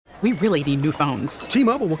We really need new phones.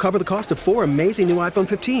 T-Mobile will cover the cost of 4 amazing new iPhone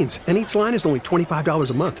 15s, and each line is only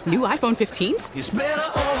 $25 a month. New iPhone 15s? It's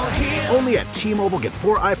better over here. Only at T-Mobile, get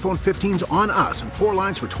 4 iPhone 15s on us and 4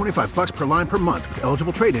 lines for $25 per line per month with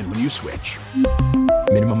eligible trade-in when you switch.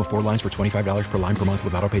 Minimum of 4 lines for $25 per line per month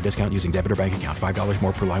with autopay discount using debit or bank account. $5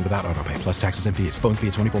 more per line without autopay, plus taxes and fees. Phone fee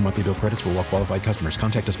at 24 monthly bill credits for well-qualified customers.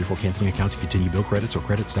 Contact us before canceling account to continue bill credits or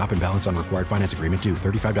credit stop and balance on required finance agreement due.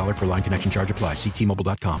 $35 per line connection charge applies. See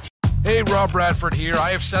T-Mobile.com. Hey, Rob Bradford here. I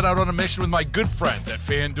have set out on a mission with my good friends at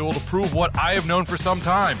FanDuel to prove what I have known for some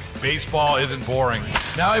time. Baseball isn't boring.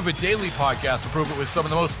 Now I have a daily podcast to prove it with some of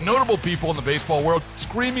the most notable people in the baseball world,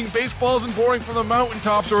 screaming baseball isn't boring from the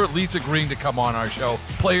mountaintops, or at least agreeing to come on our show.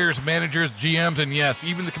 Players, managers, GMs, and yes,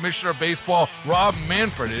 even the commissioner of baseball, Rob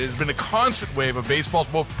Manfred. It has been a constant wave of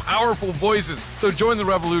baseball's most powerful voices. So join the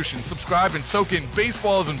revolution. Subscribe and soak in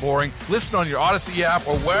Baseball Isn't Boring. Listen on your Odyssey app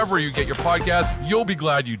or wherever you get your podcast. You'll be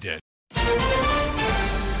glad you did.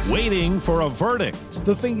 Waiting for a verdict.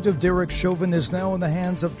 The fate of Derek Chauvin is now in the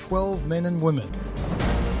hands of 12 men and women.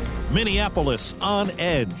 Minneapolis on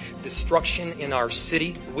edge. Destruction in our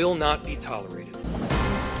city will not be tolerated.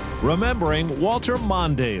 Remembering Walter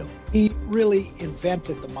Mondale. He really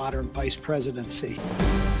invented the modern vice presidency.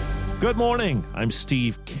 Good morning. I'm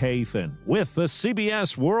Steve Kathan. With the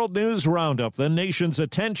CBS World News Roundup, the nation's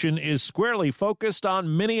attention is squarely focused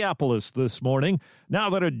on Minneapolis this morning, now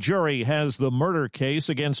that a jury has the murder case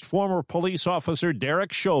against former police officer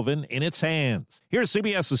Derek Chauvin in its hands. Here's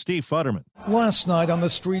CBS's Steve Futterman. Last night on the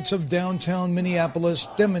streets of downtown Minneapolis,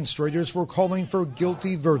 demonstrators were calling for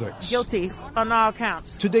guilty verdicts. Guilty on all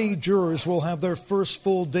counts. Today, jurors will have their first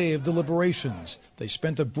full day of deliberations. They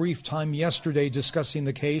spent a brief time yesterday discussing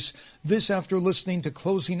the case, this after listening to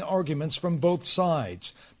closing arguments from both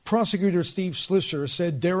sides. Prosecutor Steve Slisher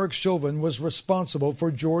said Derek Chauvin was responsible for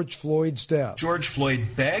George Floyd's death. George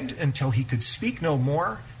Floyd begged until he could speak no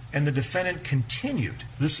more, and the defendant continued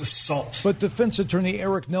this assault. But defense attorney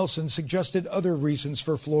Eric Nelson suggested other reasons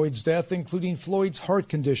for Floyd's death, including Floyd's heart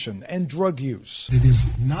condition and drug use. It is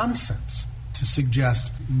nonsense to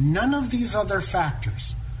suggest none of these other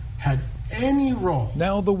factors had any role.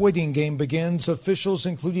 Now the waiting game begins. Officials,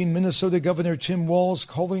 including Minnesota Governor Tim Walz,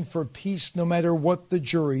 calling for peace no matter what the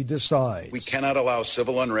jury decides. We cannot allow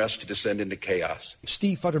civil unrest to descend into chaos.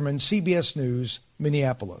 Steve Futterman, CBS News,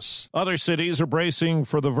 Minneapolis. Other cities are bracing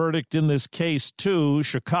for the verdict in this case, too.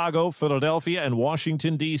 Chicago, Philadelphia, and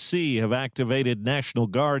Washington, D.C. have activated National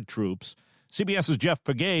Guard troops. CBS's Jeff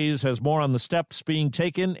Pegues has more on the steps being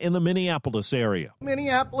taken in the Minneapolis area.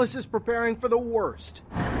 Minneapolis is preparing for the worst.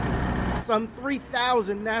 Some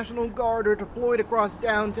 3,000 National Guard are deployed across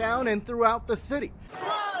downtown and throughout the city.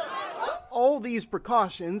 All these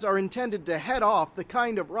precautions are intended to head off the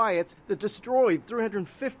kind of riots that destroyed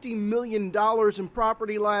 $350 million in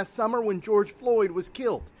property last summer when George Floyd was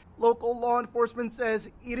killed. Local law enforcement says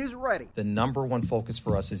it is ready. The number one focus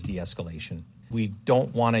for us is de-escalation. We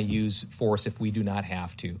don't want to use force if we do not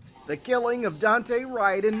have to. The killing of Dante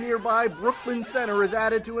Wright in nearby Brooklyn Center is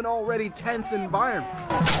added to an already tense environment.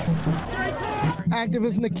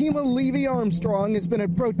 Activist Nakima Levy-Armstrong has been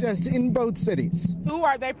at protests in both cities. Who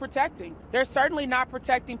are they protecting? They're certainly not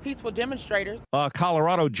protecting peaceful demonstrators. A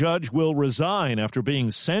Colorado judge will resign after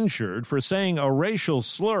being censured for saying a racial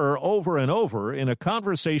slur over and over in a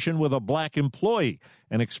conversation with a black employee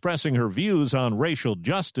and expressing her views on racial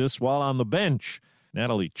justice while on the bench.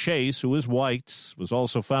 Natalie Chase, who is white, was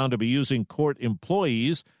also found to be using court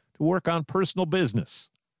employees to work on personal business.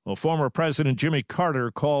 Well, former President Jimmy Carter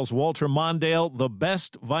calls Walter Mondale the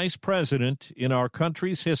best vice president in our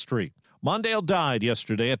country's history. Mondale died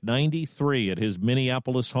yesterday at 93 at his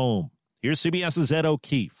Minneapolis home. Here's CBS's Ed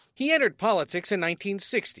O'Keefe. He entered politics in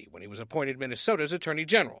 1960 when he was appointed Minnesota's Attorney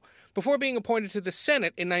General, before being appointed to the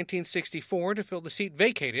Senate in 1964 to fill the seat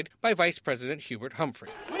vacated by Vice President Hubert Humphrey.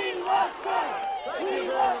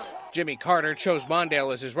 Jimmy Carter chose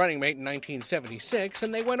Mondale as his running mate in 1976,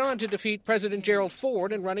 and they went on to defeat President Gerald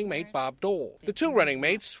Ford and running mate Bob Dole. The two running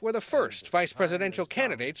mates were the first vice presidential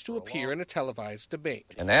candidates to appear in a televised debate.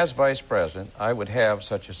 And as vice president, I would have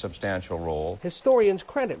such a substantial role. Historians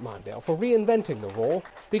credit Mondale for reinventing the role,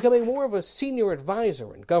 becoming more of a senior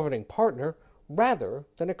advisor and governing partner rather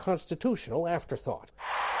than a constitutional afterthought.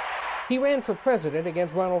 He ran for president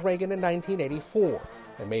against Ronald Reagan in 1984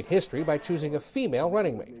 and made history by choosing a female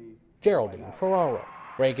running mate, Geraldine Ferraro.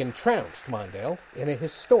 Reagan trounced Mondale in a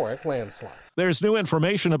historic landslide. There's new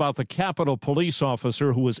information about the Capitol police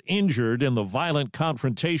officer who was injured in the violent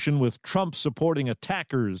confrontation with Trump-supporting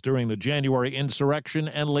attackers during the January insurrection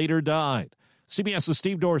and later died. CBS's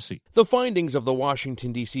Steve Dorsey. The findings of the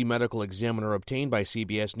Washington, D.C. medical examiner obtained by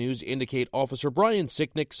CBS News indicate Officer Brian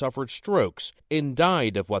Sicknick suffered strokes and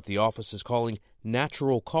died of what the office is calling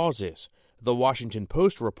natural causes. The Washington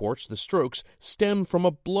Post reports the strokes stem from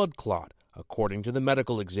a blood clot, according to the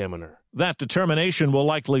medical examiner. That determination will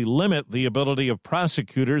likely limit the ability of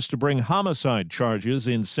prosecutors to bring homicide charges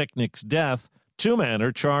in Sicknick's death. 2 men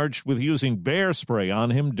are charged with using bear spray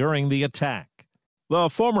on him during the attack. The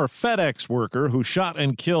former FedEx worker who shot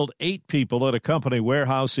and killed 8 people at a company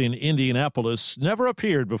warehouse in Indianapolis never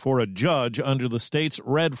appeared before a judge under the state's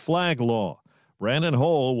red flag law. Brandon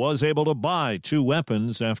Hole was able to buy 2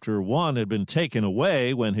 weapons after one had been taken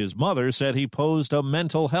away when his mother said he posed a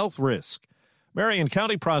mental health risk. Marion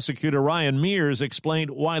County Prosecutor Ryan Mears explained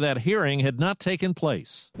why that hearing had not taken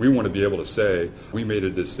place. We want to be able to say we made a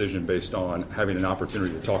decision based on having an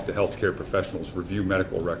opportunity to talk to healthcare professionals, review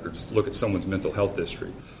medical records, look at someone's mental health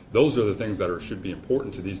history. Those are the things that should be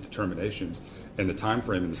important to these determinations, and the time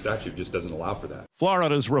frame in the statute just doesn't allow for that.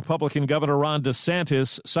 Florida's Republican Governor Ron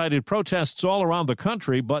DeSantis cited protests all around the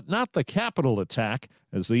country, but not the Capitol attack,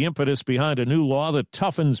 as the impetus behind a new law that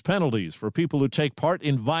toughens penalties for people who take part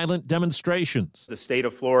in violent demonstrations. The state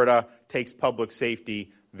of Florida takes public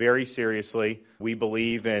safety very seriously. We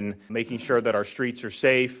believe in making sure that our streets are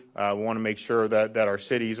safe. We want to make sure that our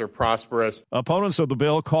cities are prosperous. Opponents of the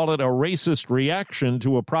bill call it a racist reaction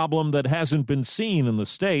to a problem that hasn't been seen in the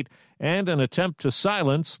state and an attempt to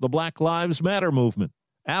silence the Black Lives Matter movement.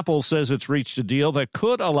 Apple says it's reached a deal that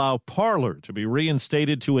could allow Parler to be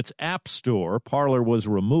reinstated to its App Store. Parler was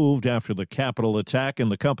removed after the Capitol attack,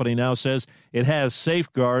 and the company now says it has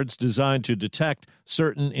safeguards designed to detect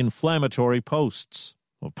certain inflammatory posts.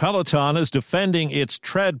 Well, Peloton is defending its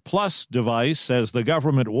Tread Plus device as the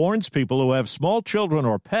government warns people who have small children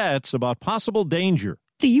or pets about possible danger.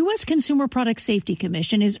 The U.S. Consumer Product Safety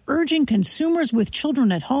Commission is urging consumers with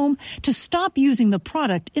children at home to stop using the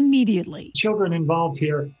product immediately. Children involved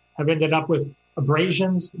here have ended up with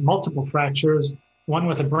abrasions, multiple fractures, one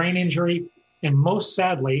with a brain injury, and most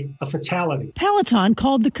sadly, a fatality. Peloton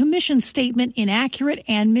called the commission's statement inaccurate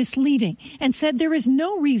and misleading and said there is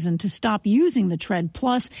no reason to stop using the Tread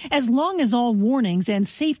Plus as long as all warnings and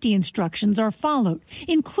safety instructions are followed,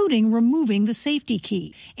 including removing the safety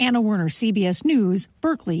key. Anna Werner, CBS News,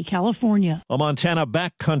 Berkeley, California. A Montana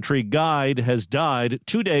backcountry guide has died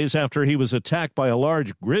 2 days after he was attacked by a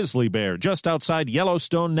large grizzly bear just outside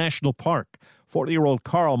Yellowstone National Park. 40-year-old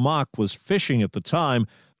Carl Mock was fishing at the time.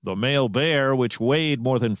 The male bear, which weighed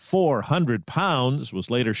more than 400 pounds, was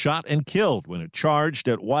later shot and killed when it charged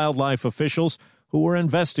at wildlife officials who were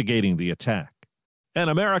investigating the attack. An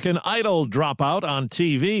American Idol dropout on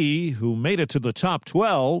TV who made it to the top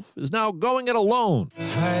 12 is now going it alone.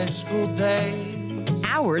 High school days.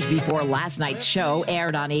 Hours before last night's show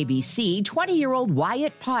aired on ABC, 20-year-old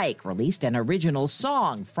Wyatt Pike released an original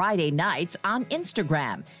song Friday nights on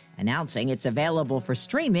Instagram, announcing it's available for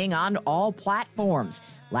streaming on all platforms.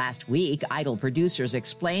 Last week, Idol producers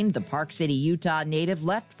explained the Park City, Utah native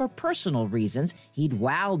left for personal reasons. He'd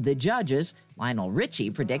wowed the judges. Lionel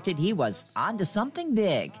Richie predicted he was onto something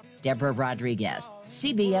big. Deborah Rodriguez,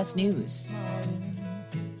 CBS News.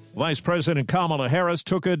 Vice President Kamala Harris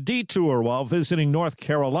took a detour while visiting North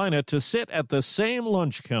Carolina to sit at the same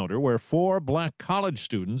lunch counter where 4 black college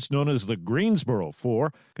students, known as the Greensboro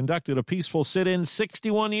Four, conducted a peaceful sit-in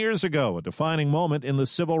 61 years ago, a defining moment in the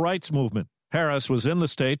civil rights movement. Harris was in the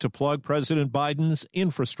state to plug President Biden's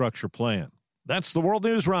infrastructure plan. That's the World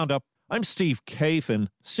News Roundup. I'm Steve Kathan,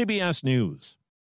 CBS News.